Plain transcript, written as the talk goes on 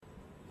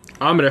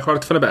I'm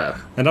Richard van der Berg.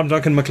 And I'm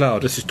Duncan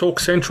McLeod. This is Talk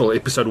Central,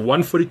 episode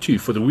 142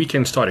 for the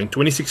weekend starting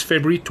 26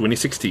 February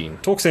 2016.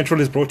 Talk Central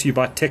is brought to you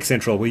by Tech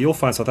Central, where you'll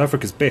find South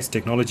Africa's best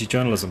technology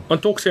journalism. On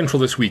Talk Central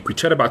this week, we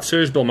chat about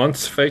Serge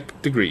Belmont's fake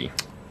degree.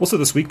 Also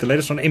this week, the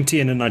latest on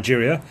MTN in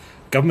Nigeria,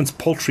 government's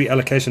paltry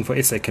allocation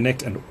for SA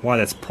Connect and why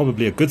that's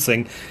probably a good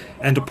thing,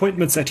 and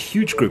appointments at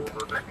Huge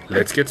Group.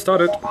 Let's get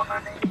started.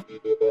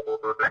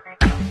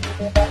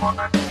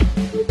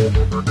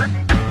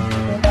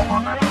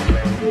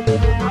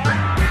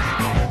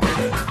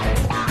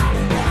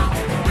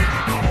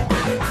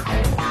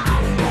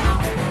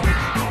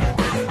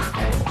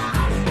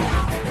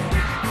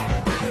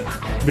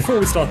 Before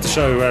we start the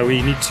show,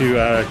 we need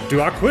to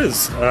do our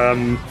quiz.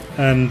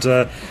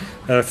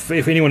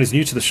 If anyone is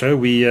new to the show,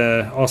 we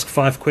ask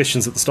 5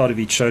 questions at the start of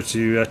each show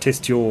to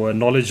test your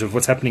knowledge of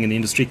what's happening in the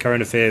industry,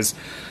 current affairs,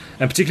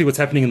 and particularly what's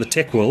happening in the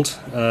tech world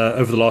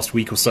over the last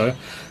week or so.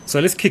 So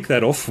let's kick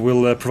that off.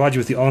 We'll provide you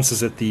with the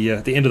answers at the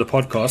end of the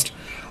podcast.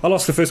 I'll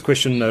ask the first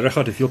question,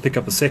 Richard, if you'll pick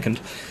up the second.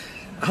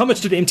 How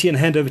much did MTN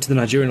hand over to the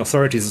Nigerian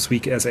authorities this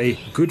week as a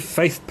good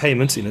faith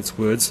payment, in its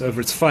words,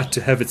 over its fight to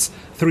have its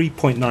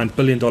 $3.9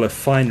 billion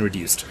fine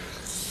reduced?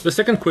 The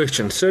second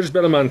question. Serge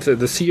Belmont, the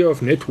CEO of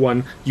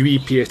Net1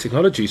 UEPS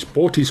Technologies,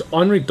 bought his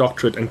honorary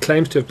doctorate and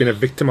claims to have been a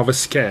victim of a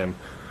scam.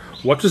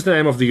 What was the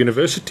name of the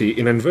university,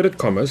 in inverted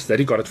commas, that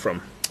he got it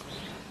from?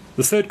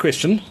 The third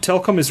question.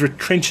 Telkom is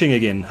retrenching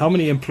again. How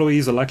many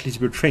employees are likely to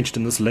be retrenched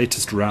in this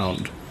latest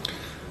round?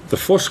 The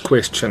fourth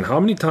question. How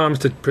many times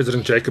did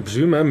President Jacob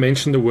Zuma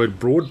mention the word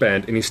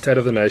broadband in his State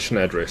of the Nation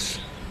address?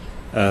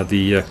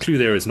 The clue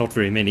there is not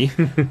very many.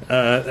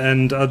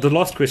 And the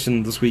last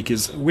question this week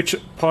is, which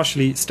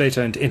partially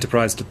state-owned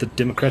enterprise did the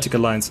Democratic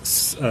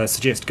Alliance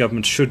suggest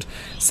government should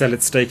sell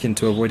its stake in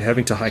to avoid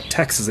having to hike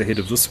taxes ahead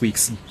of this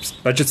week's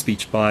budget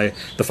speech by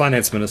the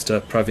Finance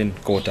Minister, Pravin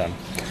Gordhan?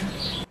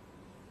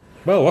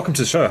 Well, welcome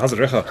to the show. How's it,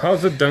 Recha?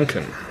 How's it,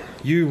 Duncan?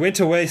 You went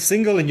away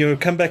single and you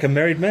come back a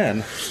married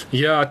man.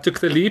 Yeah, I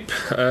took the leap,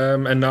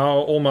 and now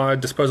all my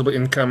disposable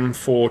income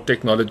for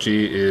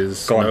technology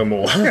is Gone. no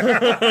more.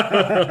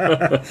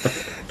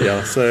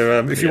 Yeah,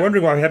 so if you're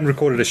wondering why we haven't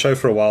recorded a show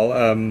for a while,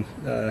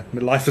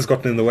 life has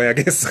gotten in the way, I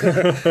guess.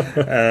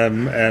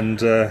 And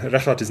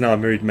Rashad is now a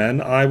married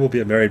man. I will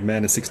be a married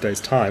man in 6 days'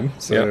 time.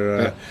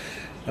 So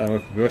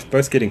we're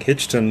both getting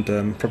hitched and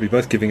probably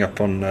both giving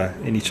up on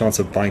any chance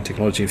of buying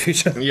technology in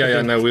future.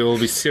 No, we will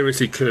be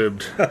seriously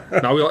curbed.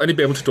 Now we'll only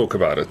be able to talk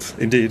about it.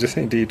 Indeed.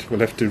 We'll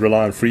have to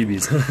rely on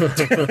freebies.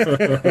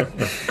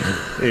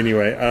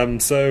 Anyway,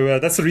 so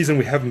that's the reason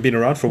we haven't been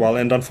around for a while.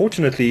 And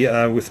unfortunately,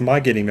 with my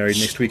getting married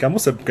next week, I'm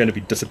also going to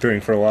be disappearing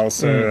for a while.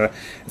 So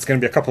it's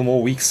going to be a couple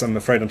more weeks, I'm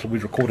afraid, until we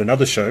record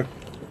another show.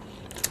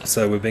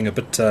 So we're being a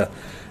bit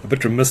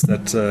remiss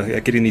at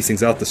getting these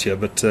things out this year.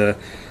 But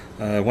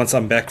once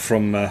I'm back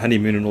from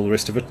honeymoon and all the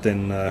rest of it,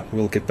 then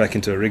we'll get back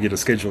into a regular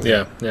schedule.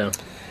 Yeah.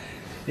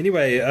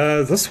 Anyway,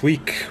 this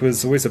week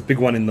is always a big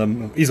one in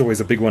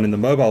the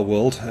mobile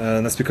world,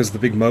 and that's because of the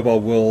big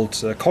Mobile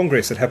World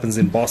Congress that happens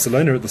in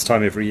Barcelona at this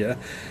time every year.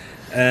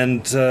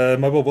 And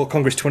Mobile World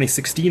Congress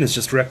 2016 is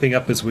just wrapping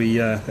up as we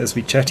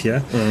chat here.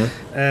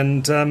 Mm-hmm.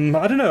 And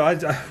I don't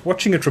know,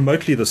 watching it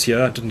remotely this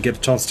year, I didn't get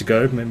a chance to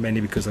go,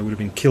 mainly because I would have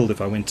been killed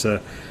if I went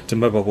to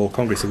Mobile World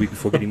Congress a week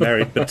before getting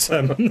married. But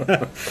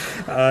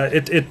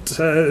it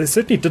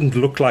certainly didn't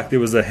look like there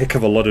was a heck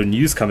of a lot of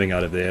news coming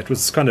out of there. It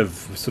was kind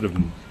of sort of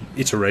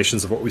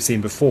iterations of what we've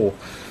seen before.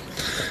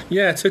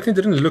 Yeah, it certainly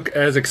didn't look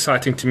as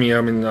exciting to me. I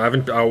mean,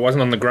 I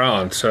wasn't on the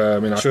ground, so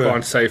I Sure.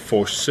 can't say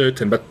for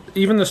certain. But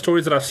even the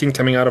stories that I've seen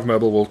coming out of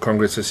Mobile World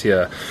Congress this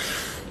year,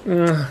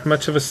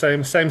 much of the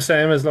same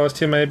as last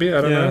year, maybe.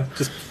 I don't know.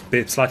 Just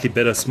slightly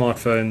better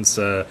smartphones.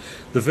 The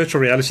virtual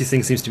reality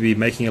thing seems to be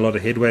making a lot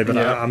of headway, but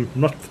I'm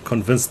not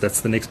convinced that's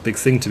the next big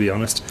thing, to be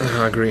honest.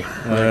 I agree.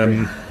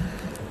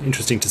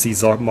 Interesting to see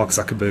Mark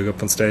Zuckerberg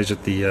up on stage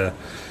at the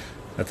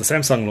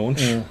Samsung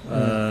launch.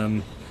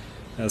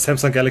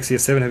 Samsung Galaxy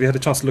S7. Have you had a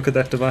chance to look at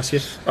that device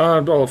yet?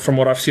 Well, from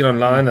what I've seen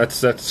online,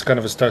 that's kind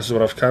of as close as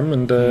what I've come,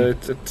 and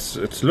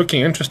it's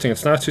looking interesting.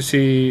 It's nice to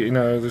see.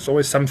 There's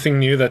always something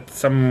new that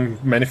some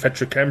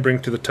manufacturer can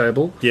bring to the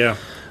table. Yeah.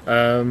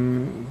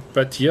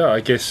 But I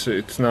guess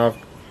it's now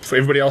for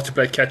everybody else to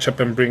play catch up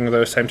and bring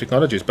those same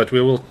technologies. But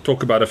we will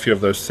talk about a few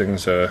of those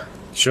things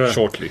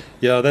shortly.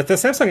 Yeah, the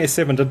Samsung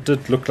S7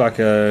 did look like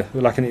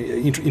an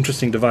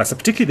interesting device,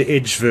 particularly the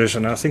Edge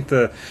version. I think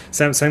the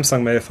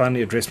Samsung may have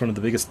finally addressed one of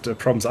the biggest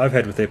problems I've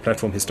had with their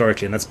platform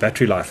historically, and that's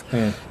battery life.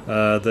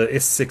 The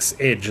S6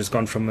 Edge has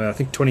gone from I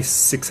think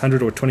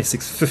 2600 or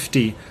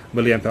 2650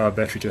 milliamp hour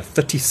battery to a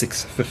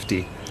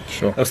 3650.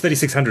 Sure.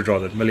 3600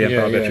 rather milliamp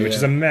hour battery, which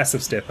is a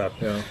massive step up.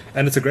 Yeah.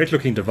 And it's a great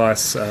looking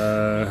device.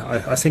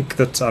 I think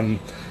that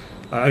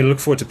I look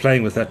forward to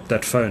playing with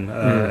that phone.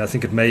 I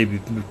think it may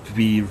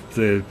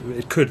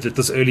it could at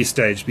this early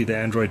stage be the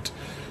Android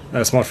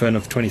smartphone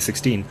of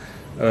 2016.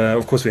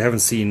 Of course, we haven't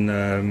seen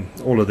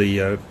all of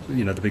the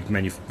the big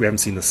we haven't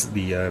seen the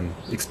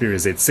Xperia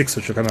Z6,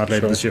 which will come out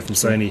later this year from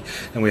Sony,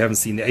 and we haven't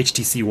seen the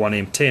HTC One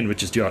M10,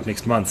 which is due out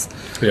next month.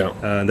 Yeah,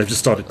 they've just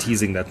started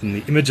teasing that, and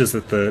the images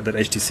that that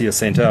HTC has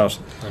sent out,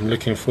 I'm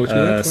looking forward to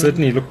that.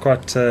 Certainly look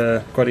quite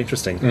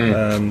interesting.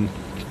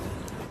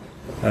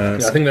 I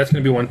think that's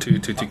going to be one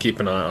to keep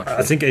an eye out for.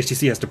 I think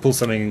HTC has to pull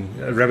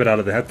a rabbit out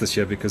of the hat this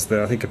year, because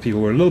I think people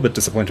were a little bit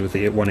disappointed with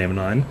the One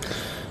M9.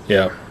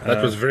 Yeah,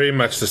 that was very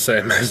much the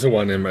same as the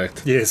One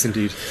M8. Yes,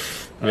 indeed.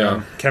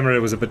 Yeah. Camera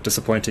was a bit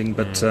disappointing,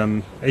 but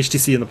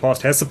HTC in the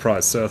past has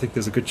surprised, so I think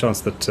there's a good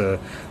chance that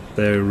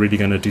they're really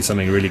going to do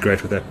something really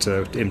great with that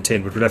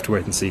M10, but we'll have to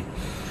wait and see.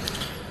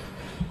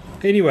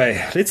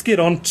 Anyway, let's get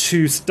on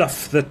to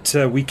stuff that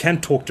we can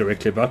talk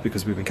directly about,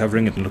 because we've been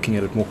covering it and looking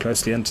at it more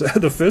closely. And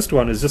the first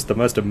one is just the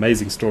most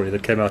amazing story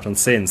that came out on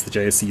SENS, the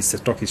JSE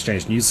Stock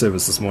Exchange News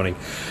Service, this morning,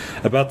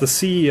 about the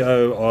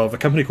CEO of a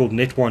company called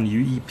Net1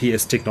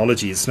 UEPS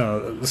Technologies. Now,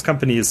 this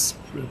company is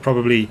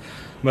probably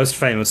most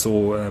famous,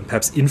 or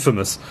perhaps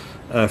infamous,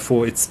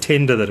 for its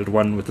tender that it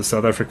won with the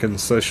South African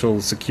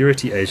Social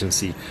Security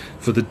Agency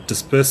for the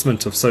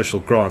disbursement of social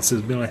grants.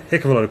 There's been a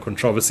heck of a lot of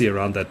controversy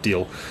around that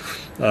deal.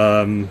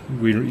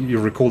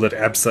 You'll recall that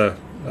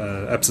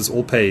ABSA's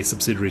Allpay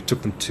subsidiary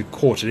took them to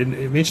court. It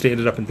eventually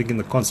ended up in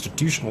the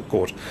Constitutional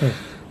Court.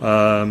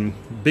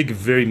 Big,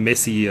 very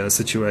messy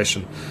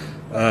situation.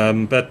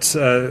 But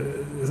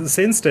the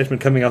SENS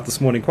statement coming out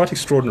this morning, quite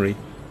extraordinary,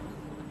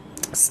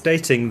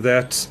 stating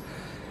that,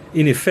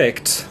 in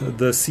effect,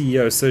 the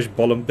CEO, Serge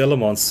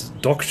Bellamont's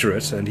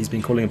doctorate, and he's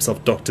been calling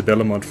himself Dr.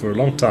 Bellamont for a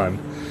long time,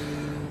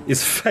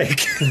 is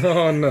fake.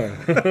 Oh no.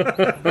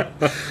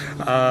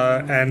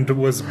 And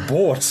was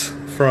bought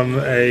from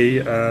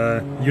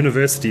a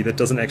university that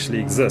doesn't actually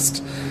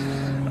exist.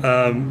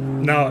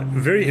 Now,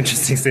 very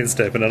interesting SENS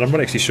statement, and I'm not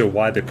actually sure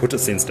why they put a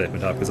SENS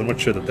statement out, because I'm not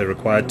sure that they're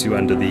required to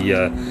under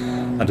the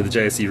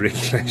JSE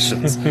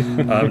regulations.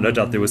 No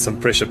doubt there was some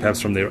pressure perhaps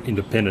from their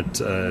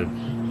independent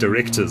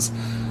directors.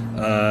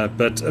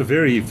 But a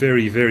very,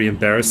 very, very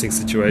embarrassing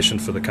situation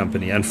for the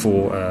company and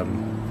for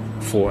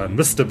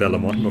Mr.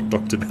 Bellamont, not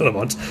Dr.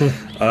 Bellamont.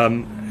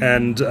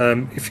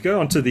 If you go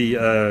onto the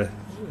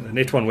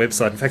Net1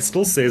 website, in fact,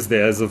 still says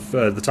there, as of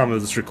the time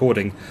of this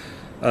recording,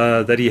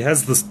 that he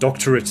has this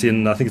doctorate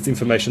in, I think it's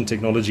information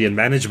technology and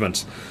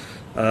management.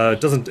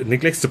 It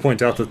neglects to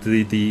point out that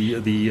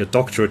the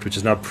doctorate, which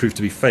is now proved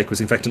to be fake, was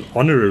in fact an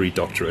honorary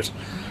doctorate,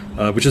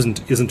 which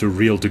isn't a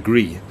real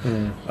degree.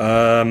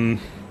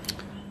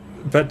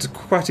 But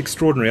quite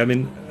extraordinary. I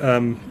mean,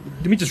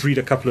 let me just read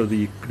a couple of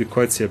the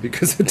quotes here,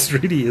 because it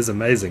really is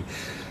amazing.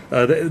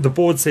 The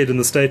board said in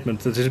the statement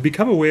that it had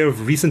become aware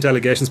of recent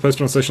allegations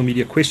posted on social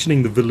media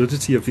questioning the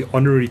validity of the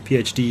honorary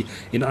PhD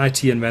in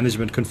IT and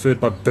management conferred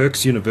by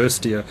Berks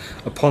University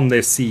upon their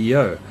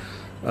CEO.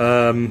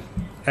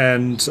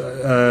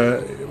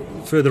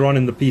 Further on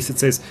in the piece, it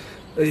says,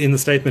 in the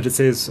statement, it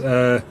says,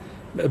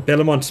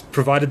 Bellamont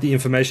provided the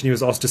information he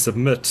was asked to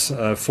submit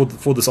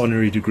for this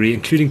honorary degree,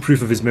 including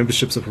proof of his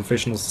memberships of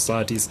professional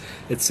societies,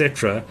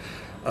 etc.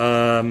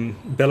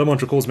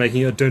 Bellamont recalls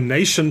making a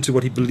donation to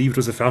what he believed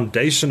was a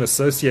foundation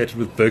associated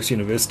with Berks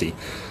University.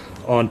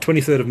 On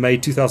 23rd of May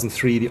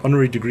 2003, the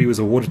honorary degree was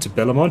awarded to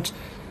Bellamont.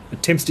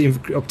 Attempts to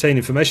obtain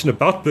information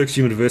about Berks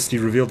University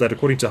revealed that,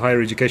 according to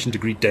Higher Education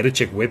Degree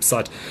Datacheck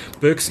website,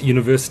 Berks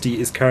University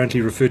is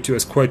currently referred to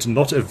as, quote,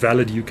 not a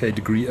valid UK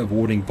degree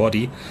awarding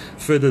body.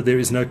 Further, there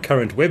is no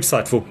current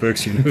website for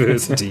Berks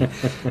University.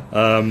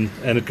 And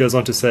it goes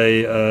on to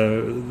say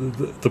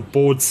the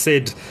board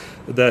said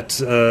that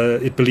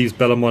it believes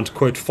Bellamont,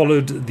 quote,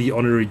 followed the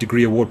honorary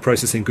degree award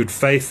process in good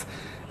faith.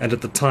 And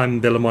at the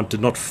time, Bellamont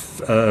did not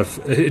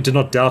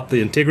doubt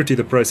the integrity of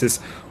the process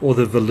or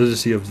the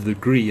validity of the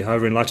degree.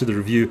 However, in light of the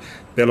review,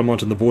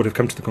 Bellamont and the board have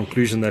come to the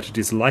conclusion that it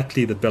is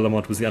likely that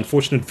Bellamont was the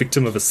unfortunate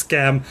victim of a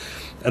scam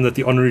and that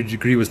the honorary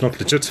degree was not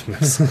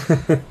legitimate.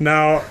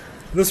 Now,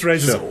 this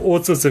raises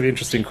all sorts of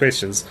interesting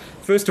questions.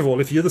 First of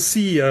all, if you're the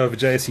CEO of a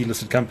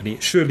JSE-listed company,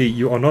 surely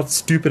you are not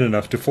stupid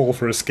enough to fall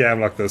for a scam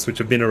like this, which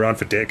have been around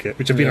for decades.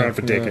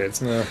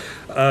 Yeah.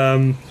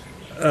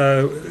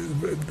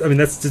 I mean,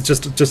 that's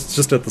just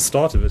at the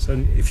start of it.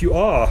 And if you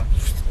are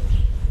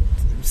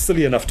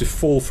silly enough to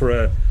fall for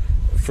a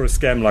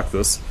scam like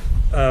this,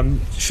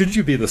 should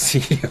you be the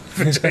CEO of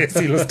a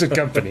JSE-listed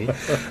company,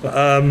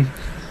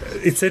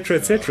 etc.,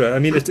 etc.? I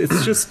mean,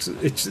 it's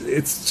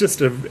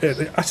just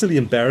an utterly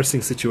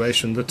embarrassing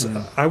situation that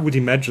I would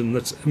imagine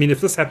that. I mean,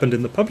 if this happened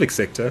in the public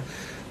sector,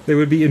 there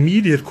would be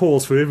immediate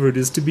calls for whoever it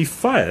is to be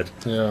fired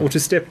or to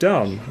step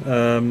down.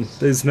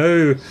 There's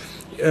no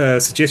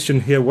suggestion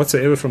here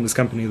whatsoever from this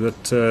company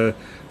that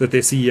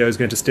their CEO is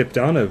going to step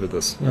down over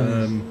this,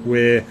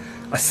 where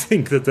I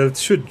think that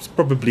should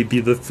probably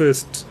be the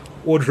first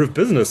order of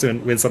business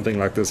when something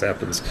like this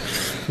happens.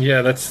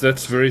 Yeah,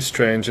 that's very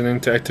strange. And then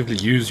to actively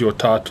use your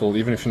title,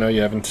 even if you know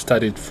you haven't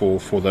studied for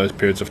those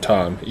periods of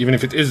time, even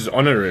if it is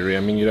honorary, I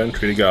mean, you don't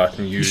really go out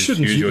and use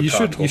your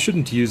title. You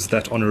shouldn't use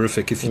that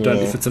honorific if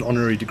it's an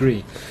honorary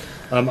degree.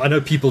 I know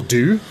people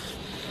do.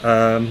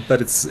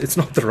 but it's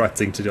not the right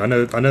thing to do. I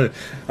know.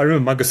 I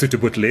remember Mangosuthu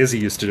Buthelezi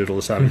used to do it all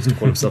the time. He used to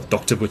call himself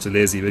Dr.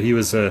 Buthelezi, but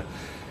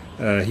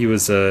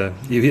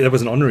that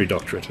was an honorary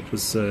doctorate. It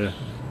was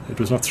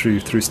not through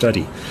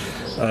study.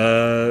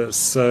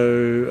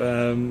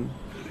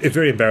 A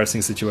very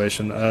embarrassing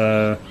situation.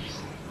 I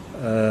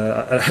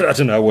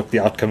don't know what the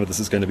outcome of this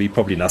is going to be.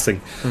 Probably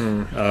nothing.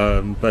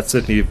 But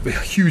certainly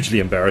hugely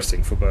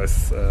embarrassing for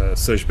both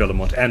Serge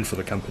Bellamont and for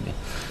the company.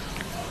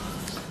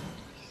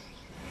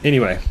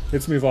 Anyway,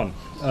 let's move on.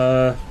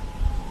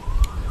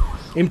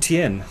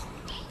 MTN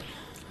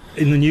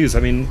in the news. I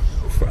mean,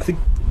 I think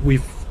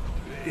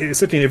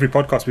certainly in every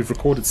podcast we've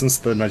recorded since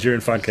the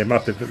Nigerian fine came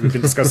up, we've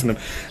been discussing them,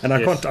 and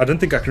Yes. I don't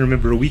think I can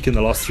remember a week in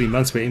the last 3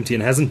 months where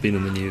MTN hasn't been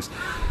in the news,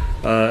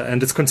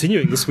 and it's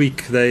continuing. This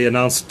week they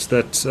announced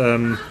that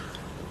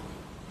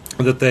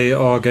they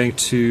are going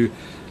to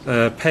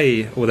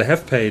pay, or they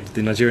have paid,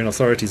 the Nigerian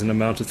authorities an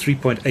amount of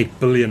 3.8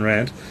 billion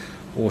rand,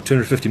 or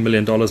 $250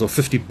 million, or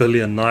 50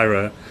 billion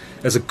naira,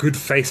 as a good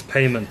faith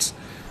payment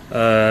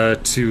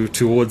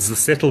towards the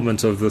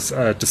settlement of this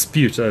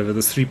dispute over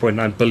this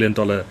 $3.9 billion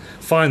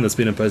fine that's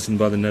been imposed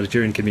by the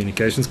Nigerian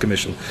Communications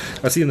Commission.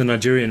 I see in the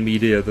Nigerian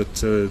media that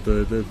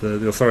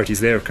the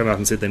authorities there have come out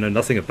and said they know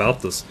nothing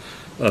about this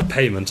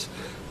payment.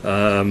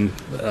 One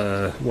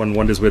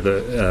wonders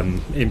whether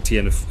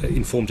MTN have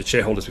informed its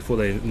shareholders before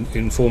they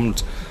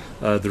informed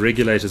the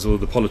regulators or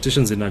the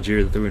politicians in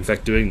Nigeria that they were in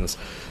fact doing this.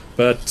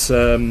 But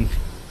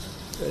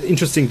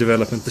interesting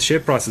development. The share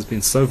price has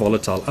been so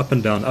volatile, up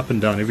and down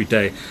every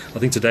day. I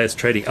think today it's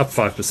trading up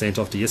 5%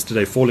 after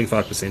yesterday falling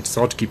 5%. It's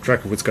hard to keep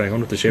track of what's going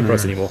on with the share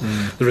price anymore.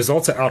 The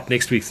results are out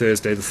next week,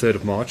 Thursday, the 3rd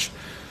of March.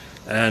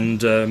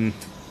 And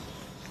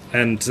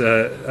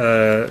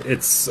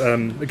it's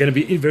going to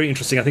be very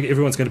interesting. I think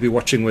everyone's going to be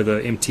watching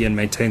whether MTN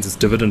maintains its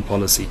dividend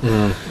policy.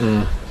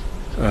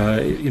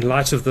 In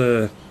light of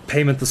the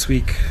payment this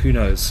week, who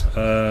knows?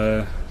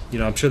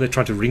 I'm sure they're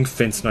trying to ring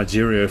fence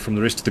Nigeria from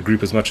the rest of the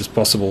group as much as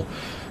possible.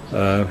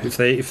 If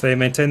they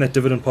maintain that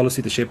dividend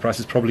policy, the share price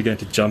is probably going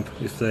to jump.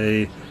 If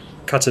they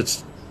cut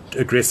it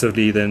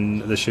aggressively,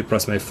 then the share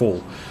price may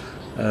fall.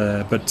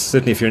 But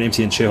certainly, if you're an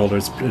MTN shareholder,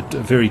 it's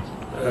a very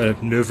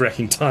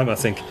nerve-wracking time, I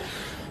think.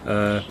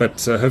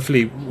 But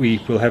hopefully,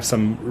 we will have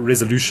some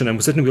resolution, and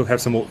certainly we'll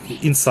have some more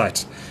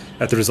insight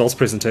at the results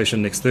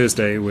presentation next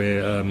Thursday,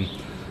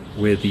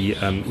 where the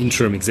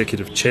interim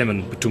executive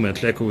chairman, Butuma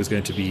Nhleko, is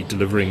going to be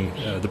delivering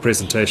the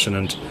presentation,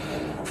 and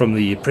from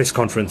the press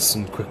conference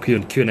and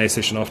Q&A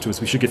session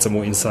afterwards, we should get some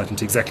more insight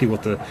into exactly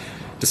what the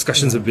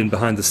discussions have been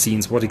behind the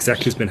scenes, what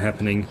exactly has been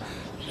happening,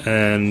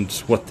 and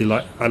what the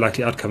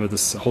likely outcome of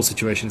this whole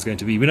situation is going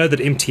to be. We know that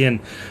MTN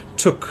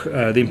took,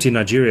 the MTN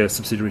Nigeria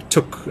subsidiary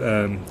took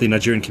the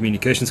Nigerian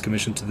Communications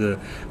Commission to the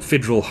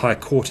Federal High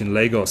Court in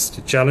Lagos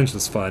to challenge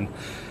this fine.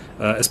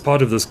 As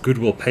part of this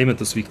goodwill payment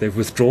this week, they've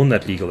withdrawn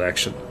that legal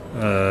action,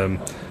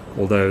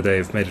 although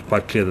they've made it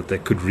quite clear that they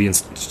could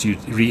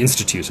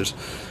reinstitute it.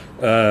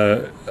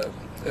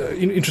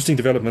 Interesting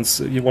developments.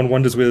 One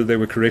wonders whether they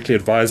were correctly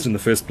advised in the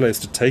first place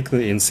to take the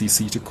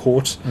NCC to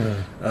court.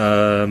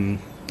 And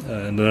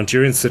the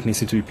Nigerians certainly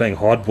seem to be playing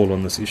hardball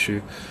on this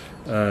issue.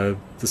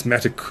 This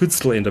matter could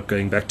still end up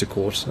going back to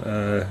court.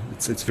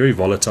 It's very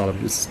volatile.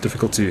 It's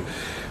difficult to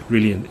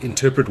really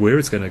interpret where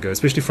it's going to go,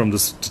 especially from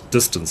this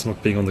distance,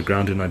 not being on the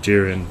ground in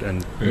Nigeria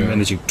and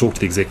managing to talk to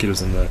the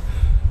executives and the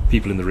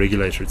people in the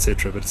regulator,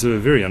 etc. But it's a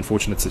very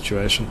unfortunate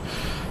situation.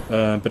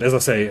 But as I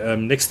say,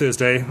 next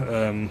Thursday,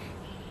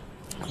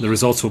 the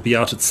results will be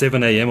out at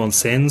 7 a.m. on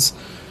SENS.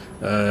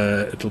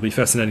 It'll be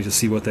fascinating to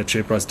see what that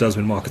share price does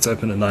when markets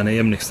open at 9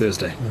 a.m. next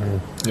Thursday.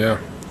 Yeah,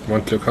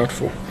 one to look out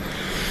for.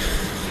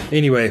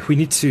 Anyway, we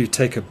need to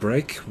take a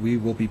break. We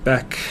will be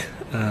back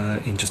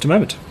in just a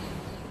moment.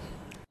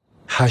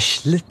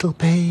 Hush, little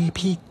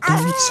baby,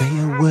 don't say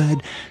a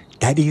word.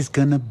 Daddy's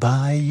gonna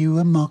buy you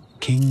a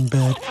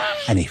mockingbird.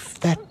 And if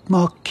that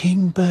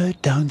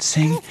mockingbird don't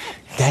sing,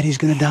 Daddy's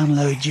gonna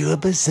download you a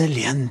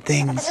bazillion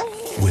things.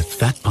 With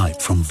that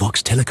pipe from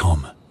Vox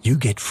Telecom, you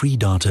get free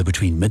data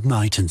between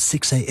midnight and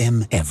 6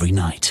 a.m. every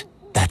night.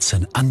 That's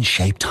an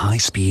unshaped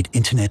high-speed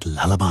internet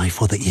lullaby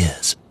for the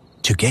ears.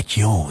 To get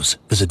yours,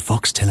 visit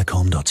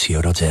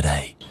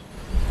voxtelecom.co.za.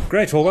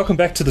 Great. Well, welcome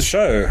back to the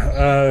show.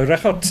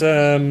 Regardt,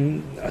 I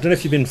don't know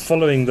if you've been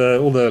following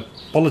all the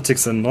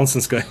politics and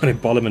nonsense going on in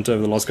Parliament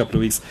over the last couple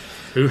of weeks.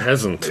 Who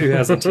hasn't? Who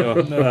hasn't?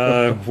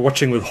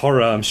 Watching with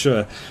horror, I'm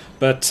sure.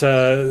 But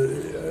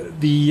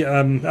the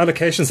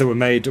allocations that were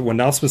made, or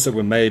announcements that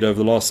were made over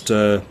the last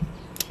a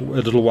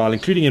little while,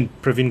 including in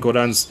Pravin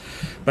Gordhan's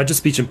budget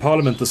speech in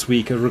Parliament this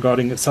week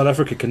regarding South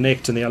Africa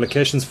Connect and the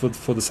allocations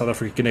for the South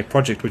Africa Connect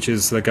project, which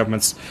is the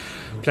government's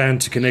plan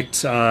to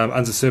connect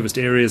underserviced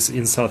areas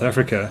in South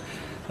Africa,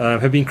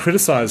 have been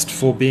criticised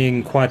for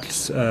being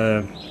quite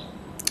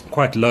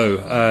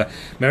low.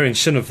 Marion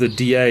Shin of the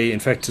DA,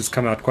 in fact, has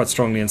come out quite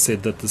strongly and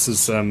said that this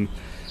is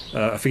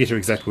I forget her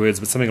exact words,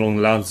 but something along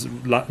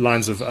the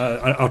lines of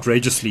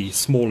outrageously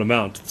small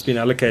amount. It's been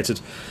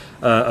allocated.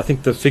 I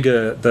think the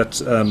figure that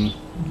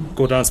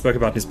Gordhan spoke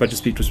about in his budget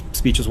speech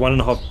was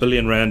 1.5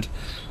 billion rand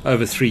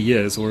over 3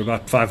 years, or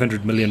about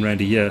 500 million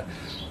rand a year,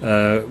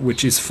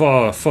 which is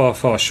far, far,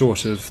 far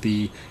short of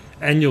the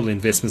annual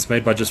investments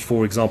made by just,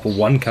 for example,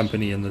 one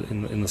company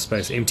in the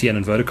space. MTN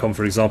and Vodacom,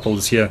 for example,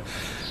 this year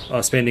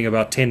are spending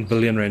about 10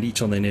 billion rand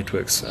each on their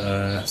networks.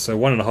 So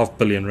 1.5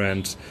 billion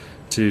rand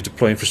to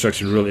deploy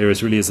infrastructure in rural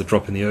areas really is a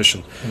drop in the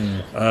ocean.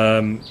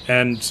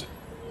 And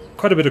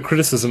quite a bit of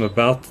criticism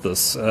about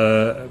this,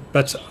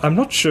 but I'm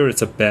not sure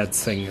it's a bad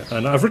thing.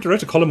 And I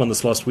wrote a column on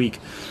this last week.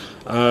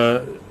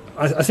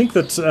 I think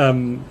that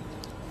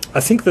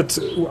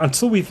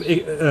until we've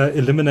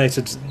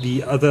eliminated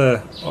the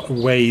other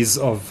ways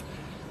of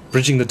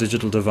bridging the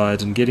digital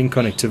divide and getting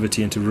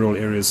connectivity into rural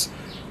areas,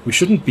 we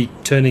shouldn't be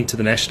turning to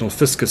the national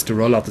fiscus to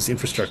roll out this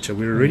infrastructure.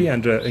 We're already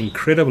under an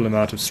incredible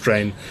amount of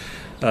strain.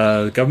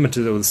 The government,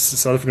 the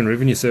South African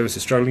Revenue Service,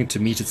 is struggling to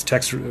meet its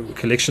tax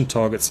collection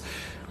targets.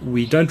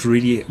 We do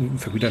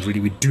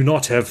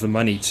not have the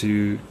money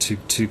to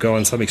go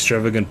on some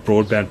extravagant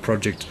broadband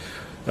project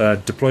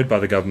deployed by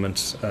the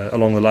government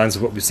along the lines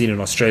of what we've seen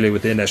in Australia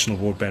with their national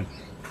broadband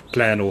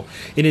plan, or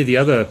any of the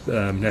other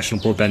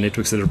national broadband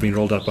networks that have been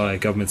rolled out by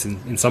governments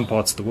in some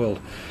parts of the world.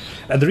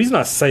 And the reason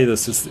I say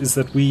this is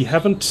that we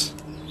haven't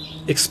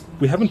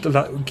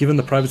given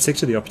the private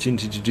sector the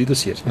opportunity to do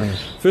this yet.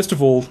 First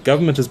of all,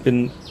 government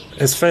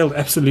has failed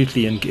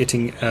absolutely in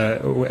getting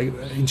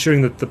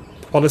ensuring that the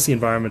policy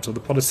environment or the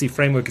policy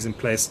framework is in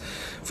place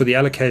for the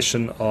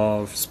allocation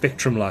of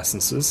spectrum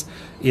licenses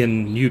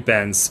in new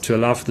bands to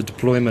allow for the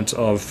deployment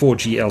of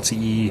 4G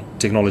LTE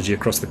technology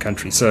across the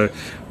country. So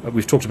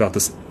we've talked about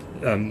this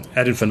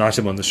ad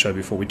infinitum on the show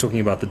before. We're talking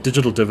about the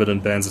digital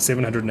dividend bands of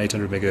 700 and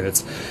 800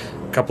 megahertz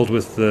coupled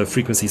with the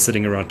frequency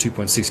sitting around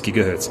 2.6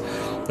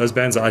 gigahertz. Those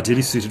bands are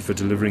ideally suited for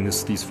delivering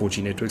these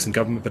 4G networks,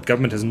 but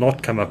government has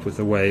not come up with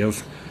a way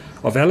of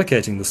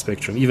allocating the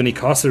spectrum. Even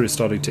ICASA is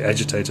starting to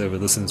agitate over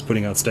this and is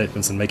putting out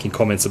statements and making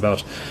comments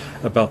about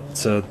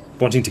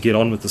wanting to get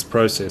on with this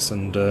process.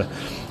 And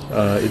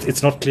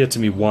it's not clear to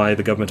me why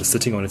the government is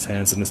sitting on its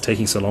hands and is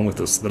taking so long with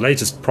this. The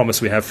latest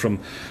promise we have from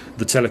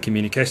the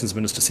Telecommunications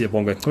Minister,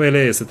 Siyabonga Cwele,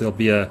 is that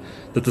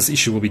that this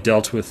issue will be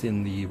dealt with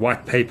in the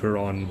white paper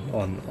on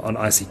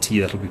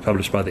ICT that will be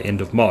published by the end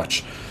of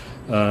March.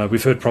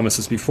 We've heard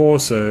promises before,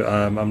 so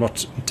I'm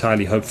not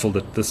entirely hopeful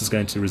that this is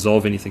going to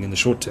resolve anything in the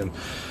short term.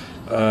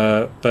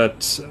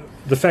 But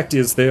the fact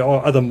is there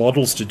are other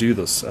models to do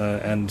this,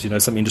 and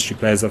some industry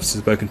players I've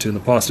spoken to in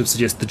the past have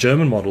suggested the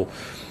German model,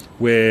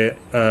 where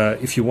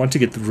if you want to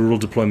get the rural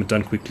deployment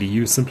done quickly,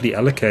 you simply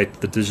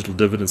allocate the digital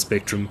dividend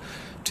spectrum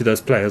to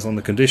those players on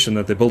the condition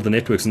that they build the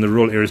networks in the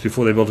rural areas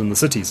before they build in the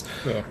cities.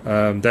 Yeah.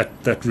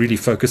 That really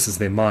focuses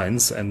their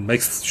minds and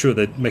makes sure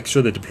they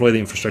deploy the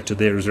infrastructure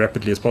there as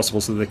rapidly as possible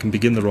so that they can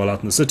begin the rollout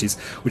in the cities,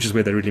 which is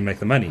where they really make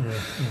the money.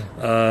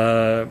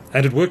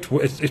 And it worked.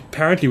 It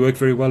apparently worked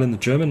very well in the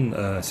German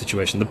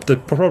situation. The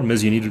problem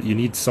is you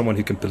need someone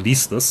who can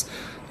police this,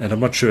 and I'm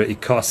not sure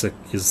ICASA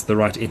is the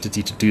right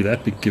entity to do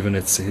that, given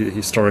its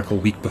historical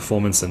weak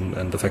performance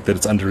and the fact that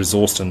it's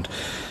under-resourced and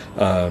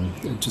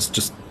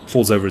just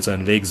falls over its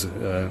own legs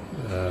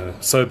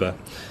sober.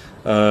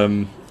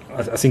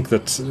 I think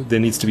that there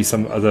needs to be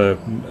some other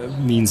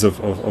means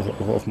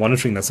of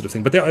monitoring that sort of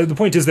thing. But the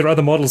point is there are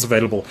other models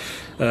available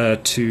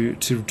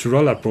to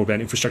roll out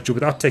broadband infrastructure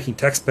without taking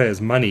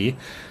taxpayers' money,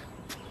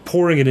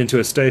 pouring it into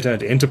a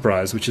state-owned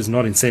enterprise, which is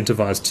not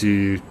incentivized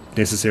to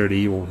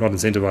necessarily, or not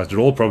incentivized at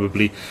all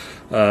probably,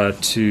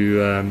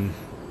 to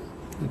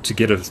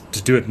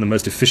do it in the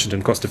most efficient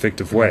and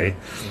cost-effective way.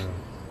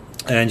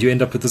 And you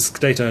end up with this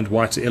state-owned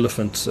white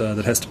elephant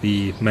that has to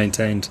be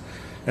maintained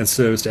and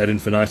serviced ad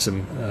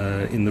infinitum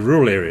in the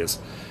rural areas.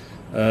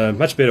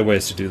 Much better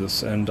ways to do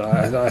this, and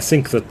I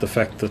think that the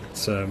fact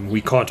that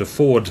we can't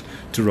afford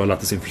to roll out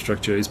this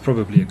infrastructure is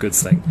probably a good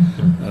thing,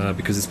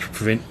 because it's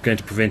going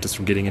to prevent us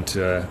from getting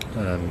into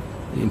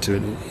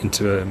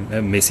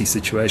a messy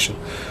situation.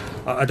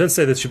 I don't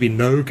say there should be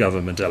no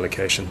government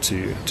allocation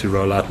to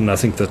roll out, and I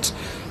think that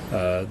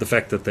the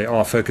fact that they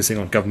are focusing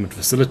on government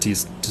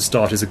facilities to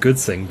start is a good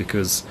thing,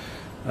 because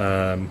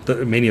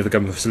many of the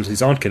government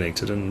facilities aren't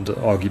connected, and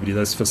arguably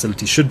those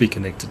facilities should be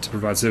connected to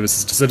provide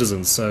services to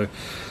citizens. So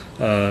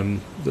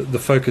the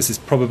focus is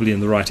probably in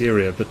the right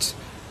area, but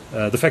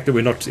the fact that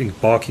we're not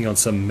embarking on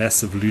some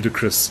massive,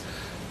 ludicrous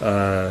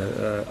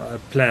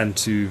plan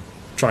to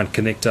try and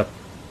connect up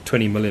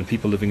 20 million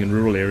people living in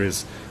rural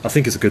areas, I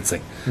think is a good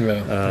thing.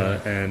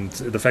 And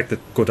the fact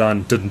that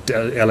Gordhan didn't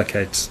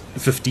allocate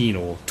 15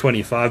 or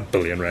 25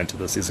 billion rand to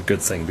this is a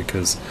good thing,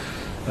 because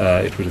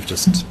it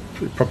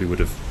probably would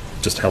have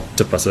just helped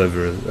tip us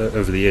over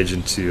the edge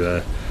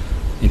into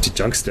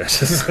junk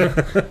status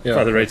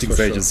by the ratings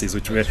agencies,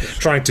 which we're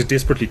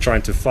desperately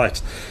trying to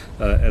fight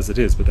as it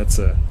is. But that's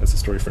a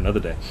story for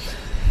another day.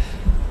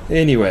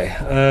 Anyway,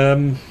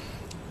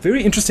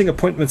 very interesting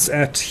appointments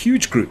at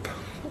Huge Group.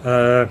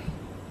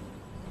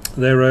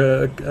 They're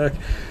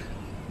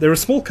they're a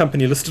small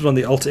company listed on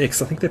the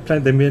AltX. I think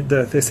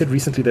they said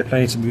recently they're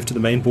planning to move to the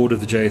main board of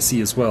the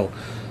JSE as well.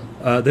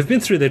 They've been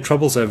through their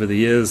troubles over the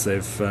years.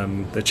 Their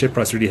share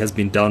price really has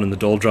been down in the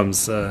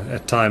doldrums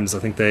at times. I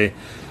think they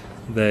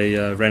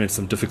ran into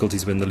some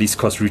difficulties when the least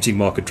cost routing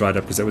market dried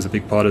up, because that was a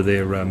big part of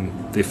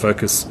their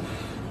focus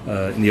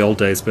in the old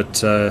days.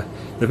 But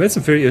they've made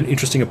some very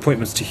interesting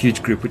appointments to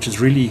Huge Group, which has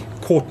really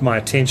caught my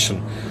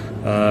attention.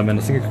 And I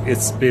think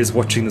it bears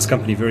watching this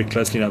company very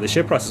closely now. Their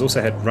share price has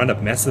also had run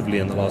up massively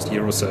in the last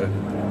year or so,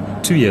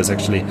 2 years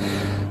actually.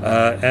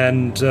 They're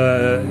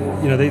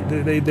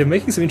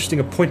making some interesting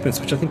appointments,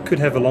 which I think could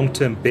have a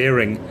long-term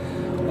bearing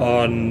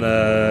on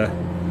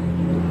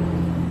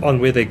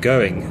where they're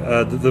going.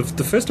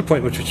 The first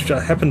appointment, which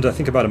happened I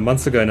think about a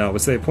month ago now,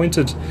 was they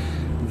appointed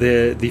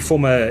the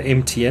former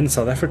MTN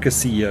South Africa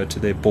CEO to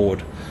their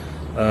board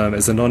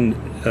as a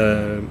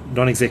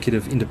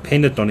non-executive,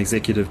 independent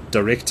non-executive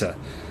director.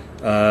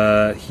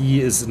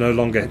 He is no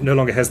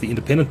longer has the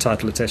independent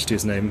title attached to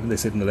his name. They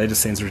said in the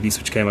latest SENS release,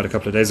 which came out a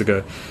couple of days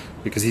ago,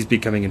 because he's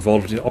becoming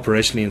involved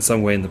operationally in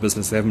some way in the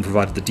business. They haven't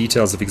provided the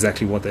details of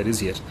exactly what that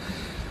is yet.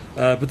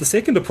 But the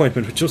second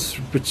appointment,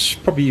 which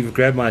probably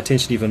grabbed my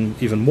attention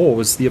even more,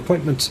 was the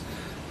appointment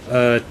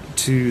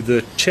to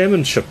the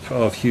chairmanship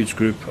of Huge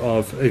Group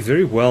of a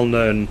very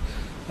well-known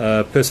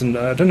person.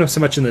 I don't know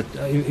so much in the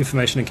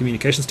information and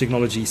communications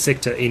technology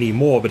sector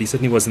anymore, but he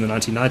certainly was in the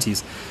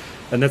 1990s.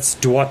 And that's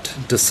Duarte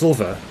da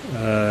Silva.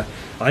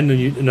 I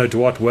know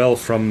Duarte well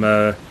from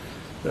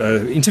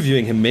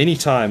interviewing him many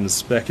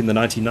times back in the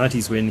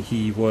 1990s when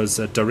he was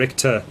a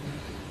director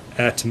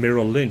at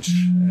Merrill Lynch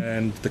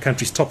and the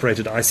country's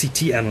top-rated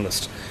ICT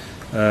analyst.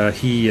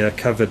 He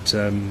covered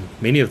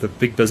many of the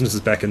big businesses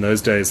back in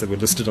those days that were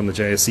listed on the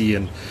JSE,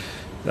 and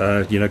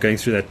going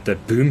through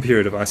that boom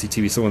period of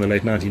ICT we saw in the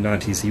late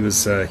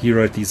 1990s. He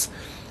wrote these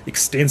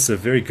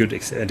very good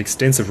and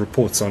extensive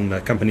reports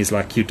on companies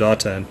like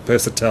QData and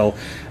Persitel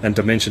and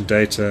Dimension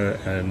Data,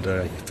 and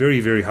very,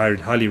 very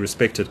highly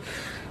respected.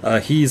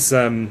 He's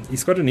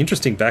got an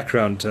interesting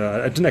background.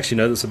 I didn't actually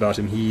know this about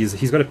him.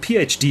 He's got a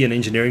PhD in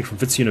engineering from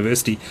Wits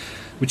University,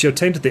 which he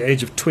obtained at the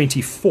age of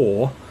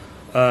 24.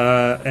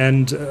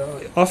 And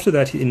after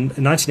that, in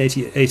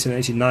 1988 and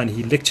 89,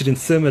 he lectured in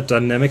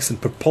thermodynamics and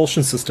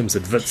propulsion systems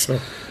at Wits. Sure.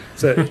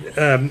 So,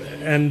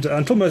 and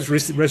until most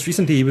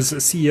recently, he was a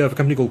CEO of a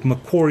company called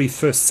Macquarie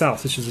First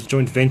South, which is a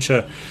joint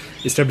venture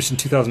established in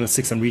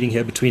 2006. I'm reading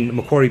here, between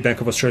Macquarie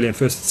Bank of Australia and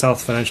First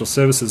South Financial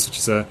Services, which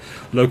is a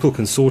local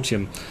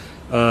consortium,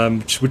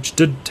 which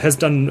did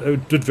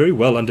very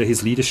well under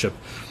his leadership.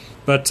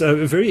 But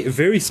a very,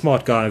 very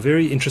smart guy, a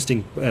very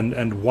interesting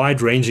and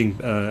wide-ranging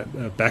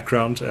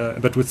background,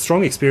 but with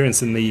strong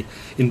experience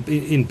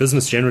in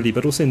business generally,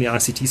 but also in the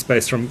ICT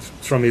space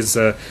from his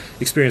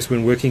experience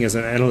when working as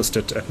an analyst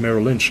at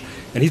Merrill Lynch.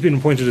 And he's been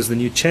appointed as the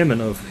new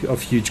chairman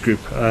of Huge Group.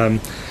 And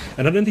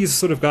I don't think he's the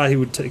sort of guy who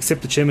would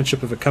accept the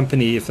chairmanship of a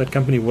company if that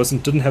company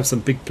didn't have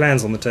some big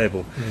plans on the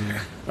table.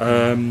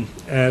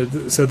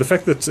 So the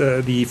fact that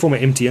the former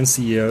MTN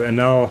CEO and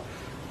now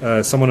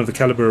someone of the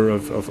caliber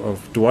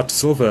of Duarte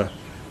Silva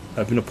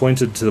have been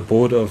appointed to the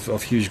board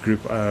of Huge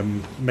Group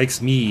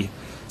makes me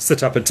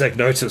sit up and take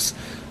notice.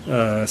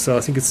 So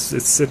I think it's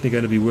certainly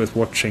going to be worth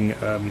watching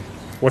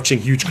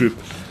Huge Group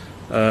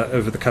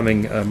over the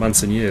coming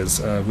months and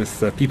years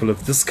with people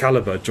of this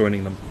caliber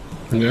joining them.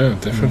 Yeah,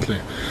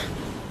 definitely.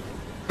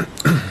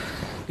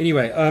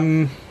 Anyway,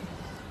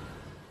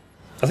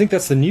 I think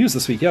that's the news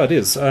this week. Yeah, it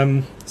is.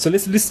 So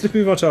let's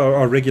move on to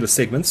our regular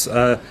segments.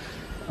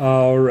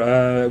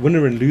 Our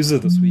winner and loser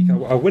this week.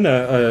 Our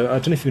winner, I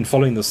don't know if you've been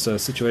following this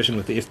situation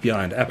with the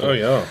FBI and Apple. Oh,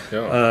 yeah.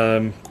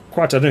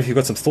 I don't know if you've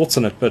got some thoughts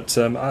on it, but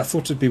I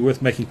thought it'd be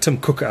worth making Tim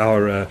Cook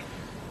our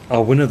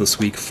winner this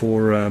week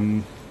for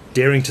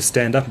daring to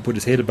stand up and put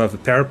his head above the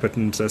parapet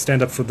and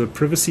stand up for the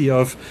privacy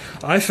of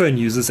iPhone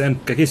users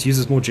and, I guess,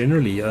 users more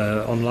generally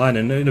online,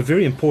 and in a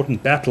very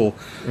important battle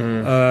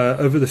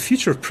over the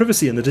future of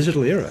privacy in the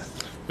digital era.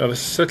 Yeah, this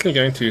is certainly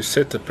going to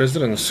set the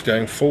precedence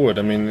going forward.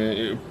 I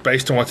mean,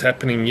 based on what's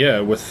happening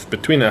here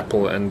between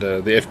Apple and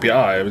the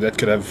FBI, that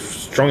could have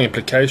strong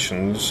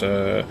implications,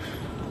 for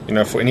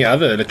any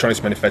other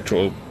electronics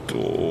manufacturer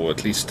or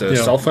at least a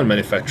cell phone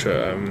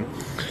manufacturer.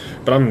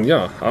 But I'm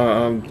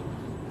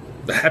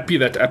happy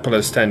that Apple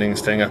is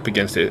staying up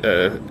against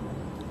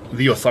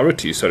the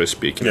authorities, so to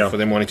speak, for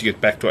them wanting to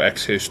get backdoor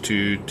access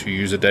to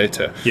user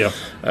data. Yeah.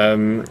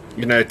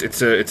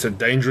 It's a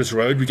dangerous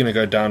road we're going to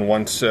go down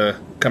once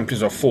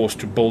companies are forced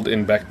to build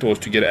in backdoors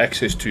to get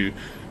access to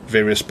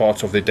various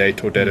parts of their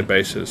data or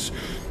databases.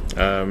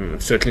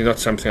 Certainly not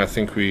something I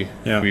think we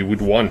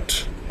would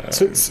want. I'm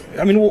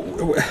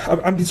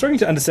struggling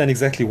to understand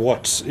exactly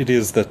what it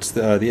is that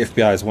the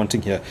FBI is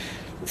wanting here.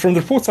 From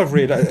the reports I've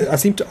read,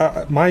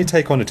 my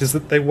take on it is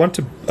that they want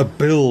a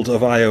build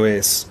of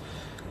iOS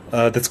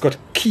that's got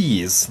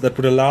keys that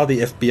would allow the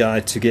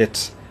FBI to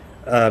get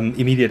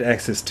immediate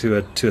access to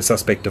a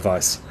suspect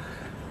device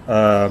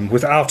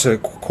without a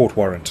court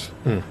warrant.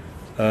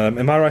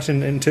 Am I right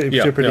in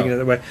interpreting it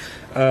that way?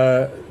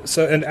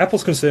 And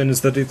Apple's concern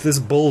is that if this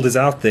build is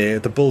out there,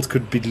 the build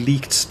could be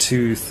leaked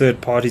to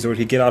third parties, or it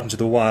could get out into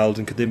the wild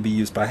and could then be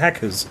used by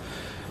hackers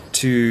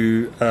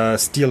to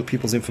steal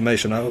people's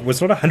information.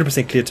 What's not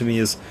 100% clear to me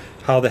is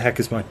how the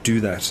hackers might do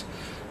that.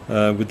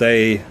 Would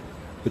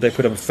they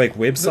put up a fake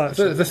website?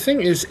 The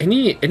thing is,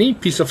 any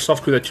piece of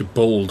software that you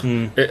build,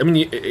 I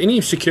mean, any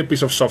secure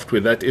piece of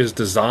software that is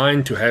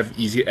designed to have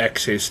easy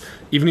access,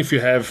 even if you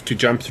have to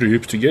jump through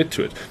hoops to get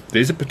to it,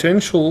 there's a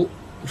potential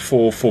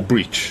for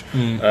breach.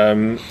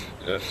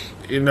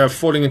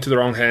 Falling into the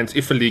wrong hands.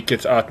 If a leak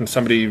gets out and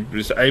somebody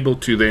is able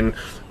to then,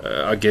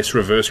 I guess,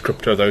 reverse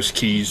crypto those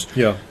keys.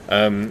 Yeah.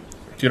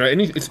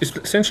 It's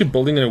essentially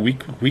building a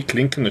weak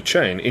link in the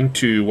chain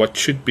into what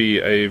should be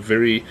a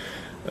very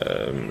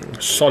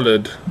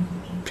solid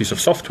piece of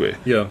software.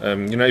 Yeah.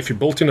 If you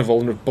build in a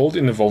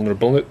vulnerability,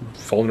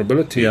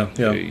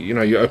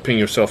 you're opening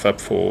yourself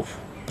up for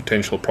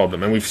potential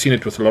problem. And we've seen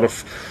it with a lot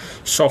of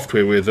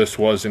software where this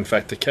was in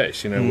fact the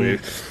case. Where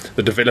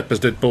the developers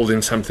did build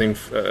in something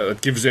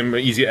that gives them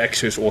easy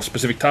access or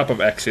specific type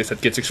of access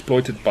that gets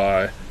exploited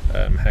by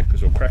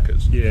hackers or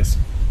crackers. Yes.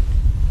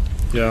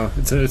 Yeah,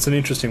 it's an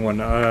interesting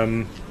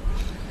one.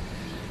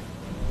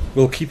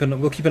 We'll keep an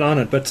eye on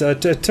it. But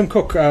Tim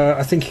Cook,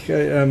 I think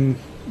I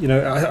see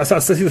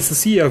the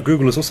CEO of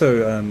Google has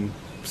also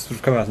sort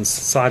of come out and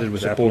sided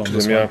with Apple on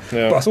this one.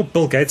 Yeah. But I saw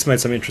Bill Gates made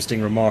some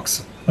interesting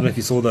remarks. I don't know if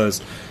you saw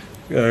those,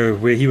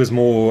 where he was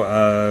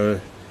more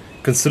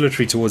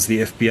conciliatory towards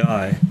the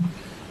FBI,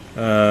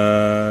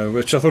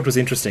 which I thought was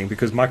interesting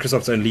because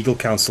Microsoft's own legal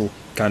counsel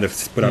kind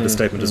of put out a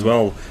statement as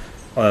well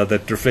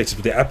that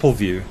reflected the Apple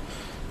view.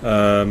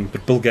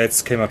 But Bill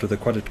Gates came out with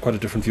quite a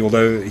different view,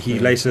 although he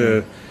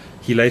later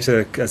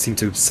seemed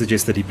to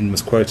suggest that he'd been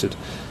misquoted.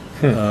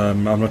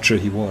 I'm not sure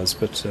he was,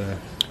 but I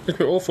think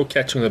we're all for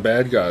catching the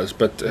bad guys,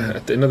 but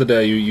at the end of the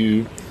day,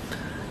 you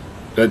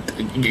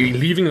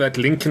leaving that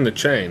link in the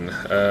chain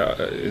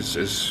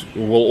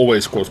will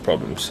always cause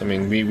problems. I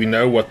mean, we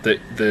know what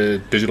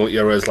the digital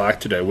era is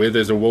like today. Where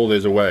there's a will,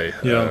 there's a way.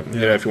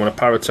 If you want to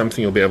pirate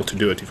something, you'll be able to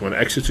do it. If you want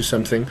access to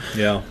something,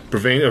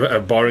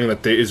 barring that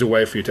there is a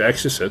way for you to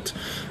access it,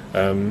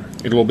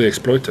 it will be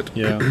exploited.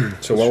 Yeah.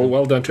 So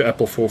well done to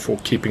Apple for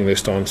keeping their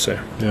stance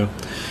there. Yeah.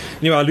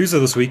 Anyway, our loser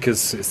this week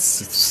is it's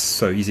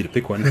so easy to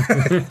pick one.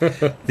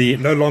 The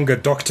no longer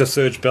Dr.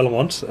 Serge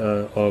Bellamont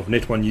of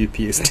Net1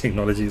 UPS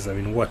Technologies. I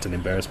mean, what an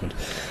embarrassment.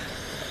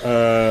 He's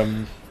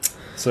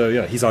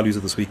our loser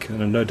this week,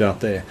 and no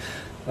doubt there.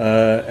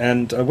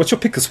 And what's your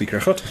pick this week,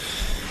 Regardt?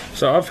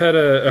 So I've had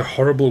a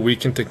horrible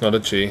week in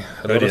technology.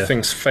 A lot of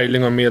things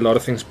failing on me, a lot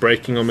of things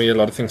breaking on me, a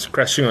lot of things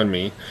crashing on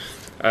me.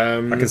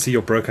 I can see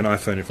your broken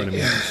iPhone in front of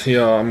me.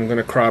 Yeah, I'm going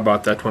to cry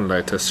about that one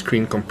later.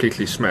 Screen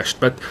completely smashed.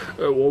 But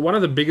one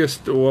of the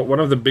biggest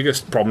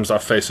problems I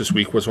faced this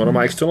week was one of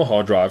my external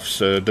hard drives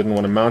didn't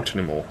want to mount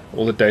anymore.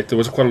 All the data, there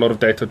was quite a lot of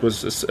data. It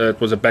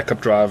was a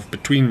backup drive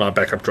between my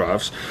backup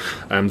drives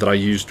that I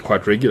used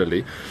quite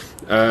regularly.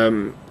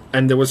 And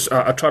there was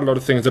I tried a lot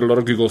of things, did a lot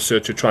of Google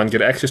search to try and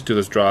get access to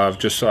this drive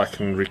just so I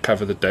can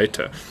recover the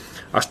data.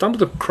 I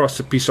stumbled across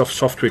a piece of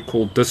software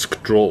called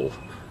Disk Draw.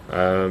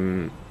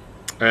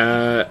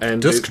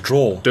 Disk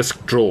Draw.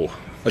 Disk Draw.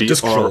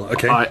 Disk Draw.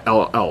 Okay.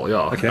 DRILL.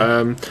 Yeah.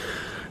 Okay.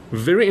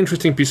 Very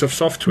interesting piece of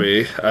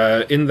software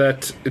in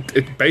that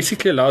it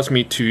basically allows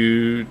me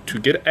to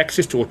get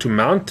access to or to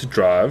mount a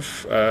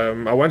drive.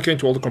 I won't go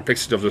into all the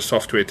complexity of the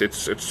software.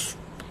 It's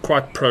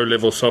quite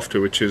pro-level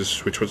software, which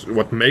was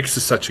what makes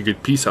it such a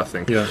good piece, I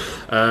think. Yeah.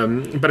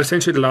 But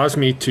essentially, it allows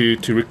me to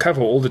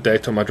recover all the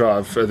data on my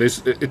drive.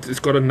 It's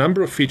got a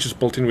number of features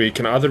built in where you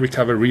can either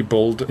recover,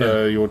 rebuild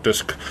your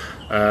disk,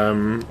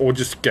 or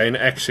just gain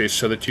access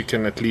so that you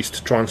can at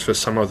least transfer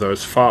some of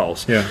those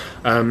files. Yeah.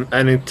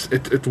 And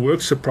it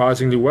works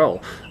surprisingly well.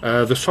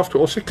 The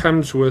software also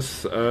comes with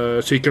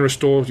so you can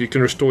restore, you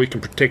can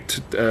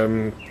protect.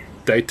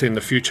 Data in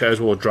the future as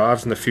well,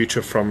 drives in the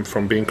future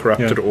from being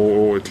corrupted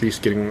or at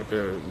least getting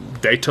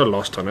data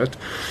lost on it.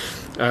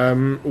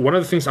 One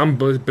of the things I'm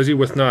busy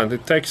with now, and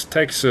it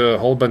takes a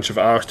whole bunch of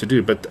hours to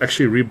do, but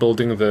actually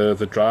rebuilding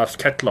the drive's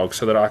catalog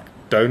so that I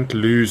don't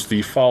lose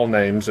the file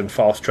names and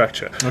file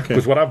structure.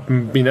 Because what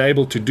I've been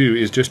able to do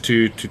is just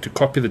to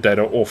copy the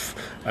data off.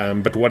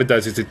 But what it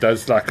does is it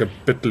does like a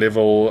bit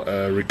level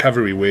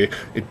recovery where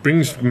it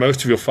brings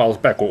most of your files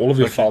back, or all of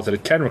your files that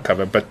it can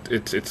recover, but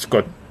it's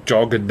got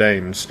jargon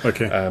names.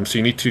 So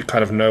you need to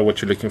kind of know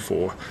what you're looking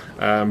for.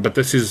 But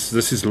this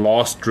is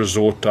last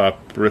resort type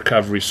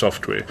recovery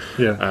software.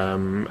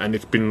 And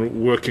it's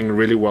been working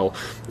really well.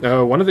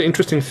 One of the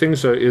interesting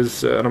things though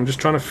is, and I'm just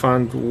trying to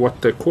find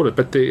what they call it,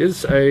 but there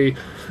is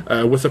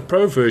with a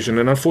pro version,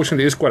 and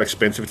unfortunately it is quite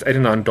expensive. It's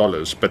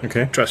 $89,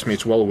 but trust me,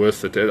 it's well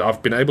worth it.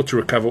 I've been able to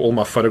recover all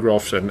my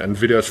photographs and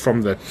videos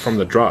from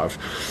the drive.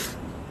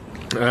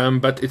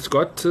 But it's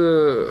got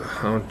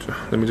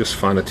let me just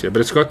find it here.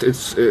 But it's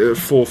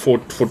for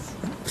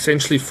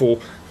essentially for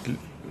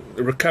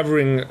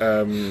recovering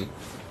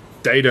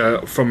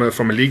data from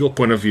a legal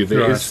point of view. There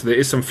Right.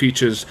 is some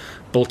features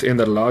built in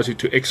that allows you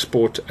to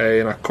export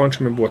and I can't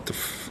remember what the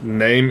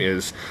name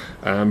is,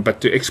 but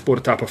to export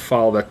a type of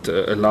file that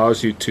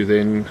allows you to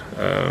then,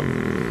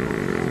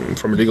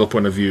 from a legal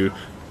point of view,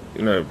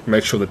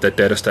 make sure that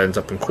data stands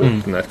up in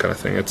court and that kind of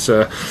thing. It's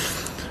a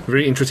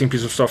very interesting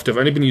piece of software. I've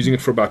only been using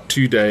it for about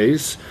 2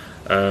 days,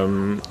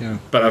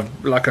 but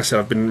like I said,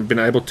 I've been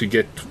able to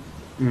get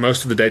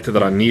most of the data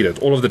that I needed,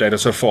 all of the data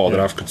so far that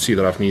I could see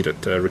that I've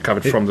needed,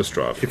 recovered from this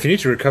drive. If you need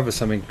to recover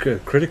something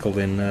critical,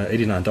 then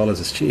 $89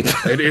 is cheap.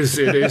 It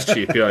is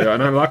cheap, yeah.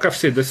 And like I've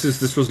said,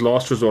 this was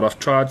last resort. I've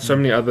tried so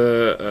many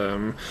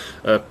other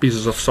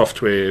pieces of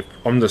software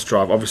on this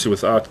drive, obviously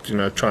without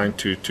trying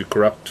to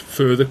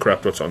further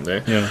corrupt what's on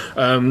there.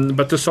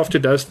 But the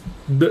software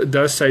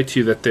does say to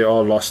you that there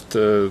are lost,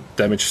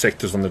 damaged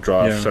sectors on the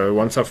drive. So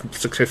once I've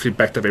successfully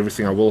backed up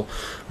everything, I will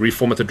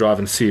reformat the drive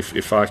and see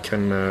if I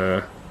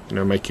can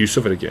make use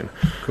of it again.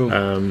 Cool.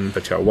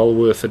 But yeah, well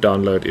worth a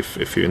download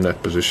if you're in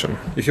that position.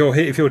 If your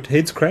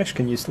heads crash,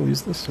 can you still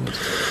use this?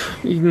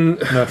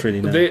 Not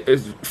really, no.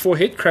 For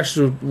head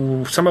crashes,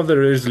 some of the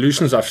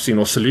resolutions I've seen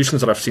or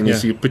solutions that I've seen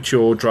is you put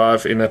your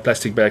drive in a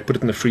plastic bag, put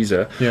it in the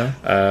freezer,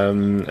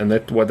 and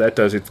what that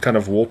does, it kind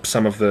of warps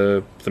some of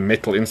the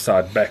metal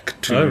inside back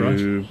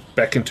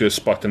into a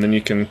spot, and then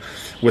you can,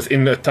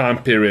 within a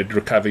time period,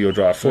 recover your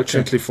drive.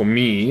 Fortunately for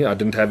me, I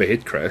didn't have a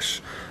head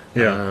crash.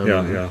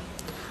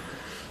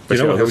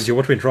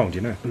 What went wrong? Do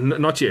you know?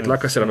 Not yet.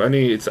 Like I said,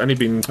 it's only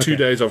been 2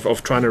 days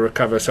of trying to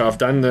recover. So I've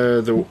done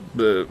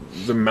the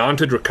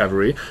mounted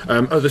recovery.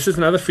 This is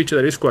another feature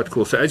that is quite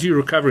cool. So as you're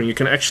recovering, you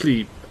can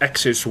actually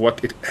access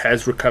what it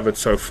has recovered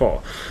so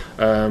far.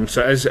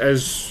 So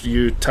as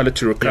you tell it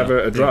to recover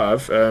a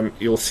drive,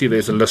 you'll see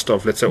there's a list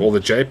of, let's say, all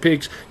the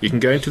JPEGs. You can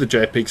go into the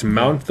JPEGs,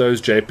 mount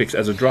those JPEGs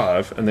as a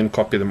drive, and then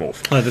copy them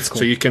off. Oh, that's cool.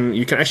 So you can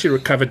actually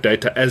recover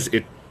data as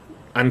it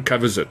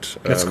uncovers it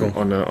cool.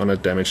 on a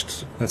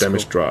damaged cool.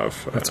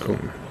 drive. That's cool.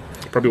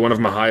 Probably one of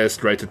my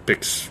highest rated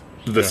picks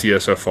this year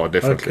so far,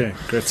 definitely. Okay,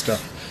 great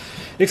stuff.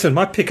 Excellent.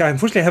 My pick, I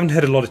unfortunately haven't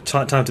had a lot of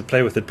time to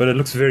play with it, but it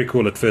looks very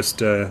cool at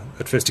first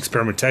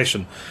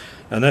experimentation.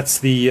 And that's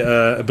the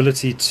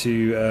ability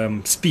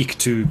to speak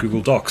to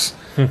Google Docs.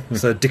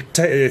 So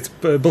it's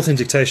built-in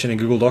dictation in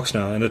Google Docs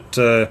now, and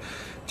it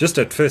just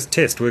at first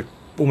test worked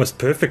almost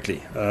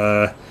perfectly.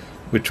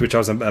 Which I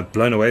was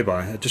blown away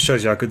by. It just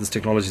shows you how good this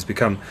technology has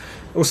become.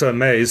 Also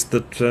amazed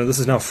that this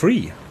is now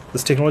free.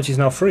 This technology is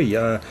now free.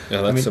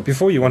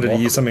 Before you wanted to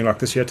use something like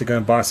this, you had to go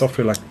and buy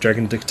software like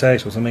Dragon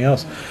Dictate or something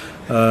else,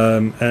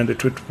 and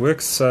it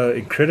works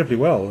incredibly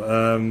well.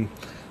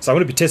 So I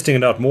want to be testing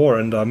it out more,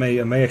 and I may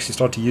actually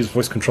start to use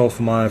voice control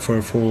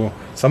for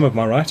some of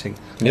my writing.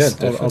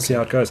 I'll see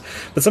how it goes.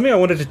 But something I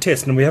wanted to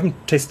test, and we haven't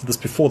tested this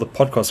before the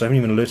podcast, so I haven't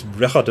even alerted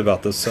Richard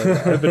about this, so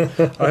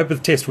I hope the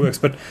test works.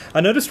 But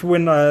I noticed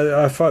when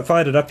I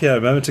fired it up here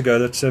a moment ago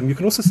that you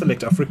can also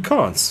select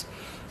Afrikaans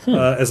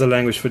as a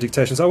language for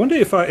dictation. So I wonder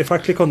if I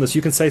click on this,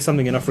 you can say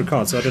something in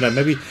Afrikaans. So I don't know,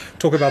 maybe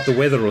talk about the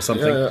weather or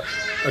something. Yeah.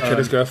 Okay,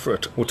 let's go for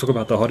it. Or talk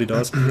about the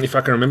holidays. If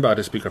I can remember how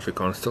to speak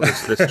Afrikaans, still,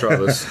 let's try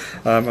this.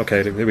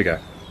 Okay, here we go.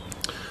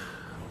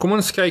 Kom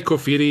ons kyk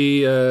of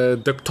hierdie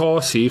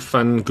diktasie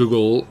van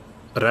Google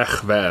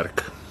reg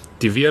werk.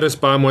 Die weer is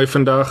baie mooi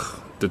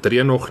vandag. Dit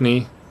reën nog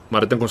nie,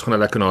 maar ek dink ons gaan 'n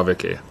lekker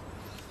naweek hê.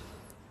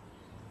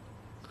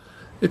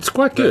 It's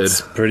quite good.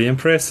 That's pretty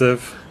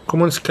impressive.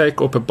 Kom ons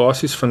kyk op 'n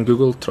basis van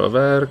Google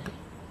werk.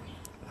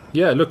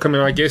 Yeah, look, I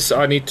mean, I guess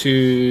I need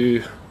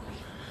to...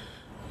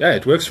 Yeah,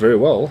 it works very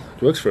well.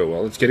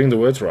 It's getting the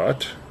words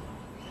right.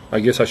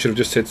 I guess I should have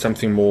just said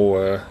something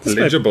more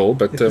legible,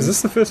 but... is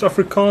this the first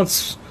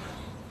Afrikaans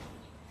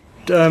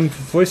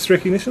voice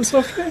recognition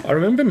software? I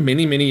remember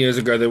many years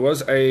ago there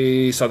was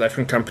a South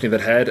African company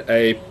that had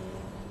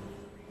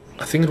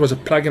I think it was a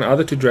plugin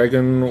either to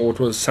Dragon or it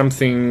was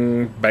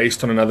something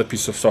based on another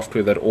piece of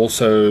software that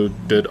also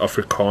did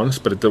Afrikaans,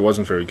 but it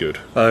wasn't very good.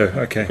 Oh,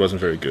 okay. It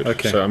wasn't very good.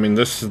 Okay. So I mean,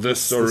 this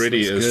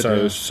already is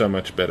good, so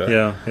much better.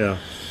 Yeah.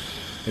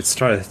 It's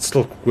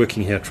still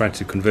working here, trying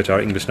to convert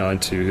our English now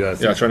into...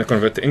 trying to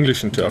convert the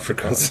English into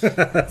Afrikaans.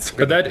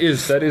 But that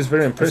is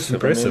very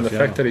impressive. I mean, the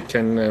fact that it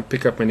can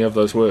pick up many of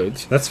those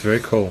words. That's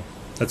very cool.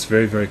 That's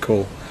very, very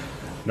cool.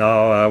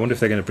 Now, I wonder if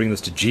they're going to bring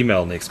this to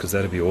Gmail next, because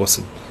that'd be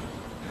awesome.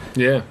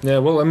 Yeah.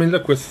 Well, I mean,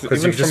 look,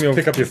 because you just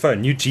pick up your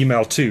phone, new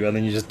Gmail too, and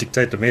then you just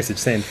dictate the message,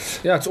 send.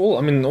 Yeah, it's all.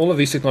 I mean, all of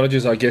these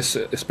technologies, I guess,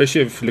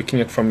 especially if looking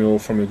at from your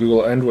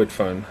Google Android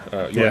phone,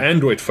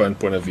 Android phone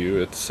point of view,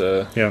 it's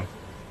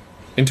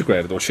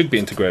integrated or should be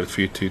integrated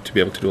for you to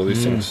be able to do all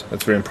these things.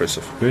 That's very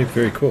impressive. Very,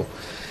 very cool.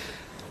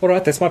 All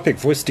right, that's my pick.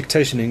 Voice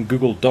dictation in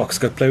Google Docs.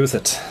 Go play with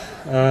it.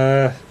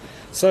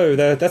 So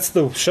that's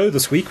the show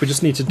this week. We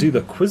just need to do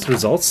the quiz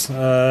results.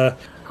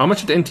 How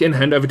much did NTN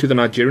hand over to the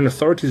Nigerian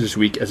authorities this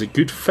week as a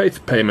good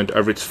faith payment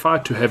over its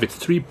fight to have its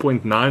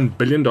 $3.9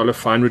 billion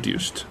fine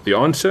reduced? The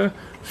answer,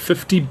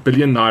 50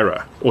 billion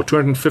naira, or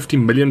 $250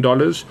 million,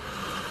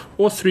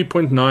 or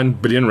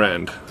 3.9 billion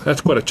rand.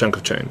 That's quite a chunk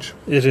of change.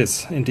 It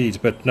is, indeed,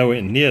 but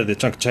nowhere near the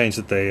chunk of change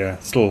that they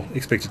still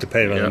expected to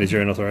pay by the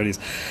Nigerian authorities.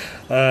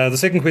 The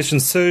second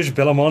question, Serge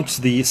Bellamont,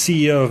 the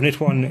CEO of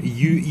Net1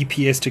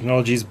 UEPS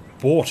Technologies,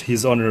 bought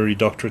his honorary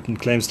doctorate and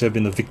claims to have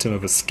been the victim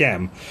of a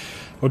scam.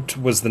 What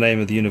was the name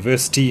of the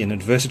university, in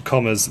inverted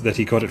commas, that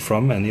he got it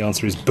from? And the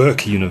answer is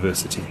Burke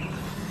University.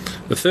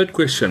 The third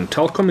question,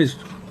 Telkom is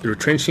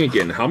retrenching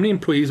again. How many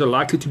employees are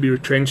likely to be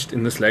retrenched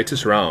in this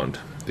latest round?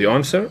 The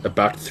answer,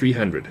 about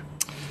 300.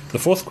 The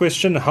fourth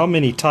question, how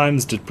many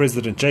times did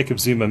President Jacob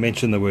Zuma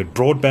mention the word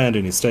broadband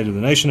in his State of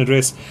the Nation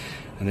address?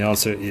 And the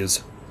answer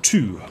is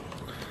 2.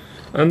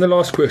 And the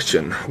last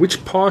question,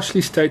 which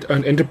partially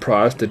state-owned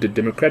enterprise did the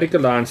Democratic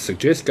Alliance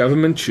suggest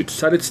government should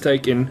sell its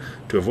stake in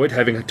to avoid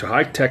having to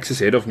hike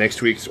taxes ahead of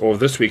next week's or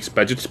this week's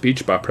budget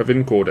speech by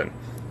President Gordon?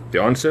 The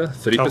answer,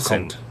 30%.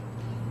 Telkom.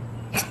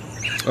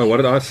 Oh, what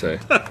did I say?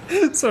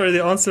 Sorry,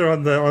 the answer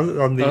on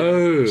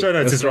the show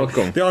notes is wrong.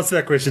 Telkom. The answer to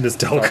that question is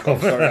Telkom.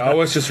 Sorry, I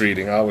was just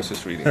reading.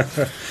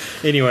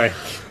 Anyway,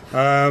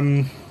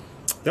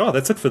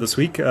 that's it for this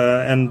week,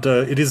 and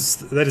that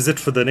is it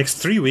for the next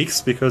 3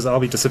 weeks, because I'll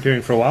be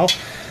disappearing for a while,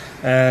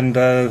 and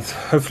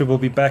hopefully we'll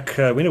be back.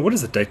 What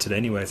is the date today?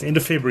 Anyway, it's the end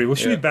of February. We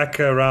should be back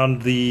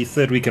around the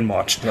third week in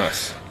March.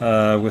 Nice.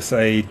 With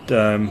a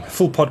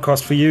full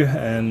podcast for you,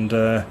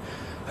 and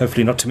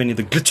hopefully not too many of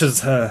the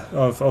glitches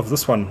of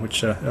this one,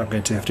 which I'm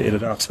going to have to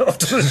edit out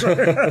after the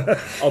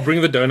show. I'll bring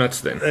the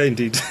donuts then.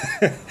 Indeed.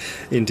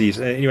 Indeed.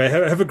 Anyway,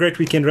 have a great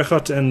weekend,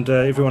 Regardt, and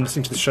everyone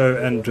listening to the show,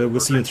 and we'll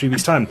see you in 3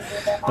 weeks' time.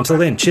 Until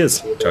then,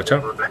 cheers. Ciao,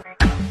 ciao.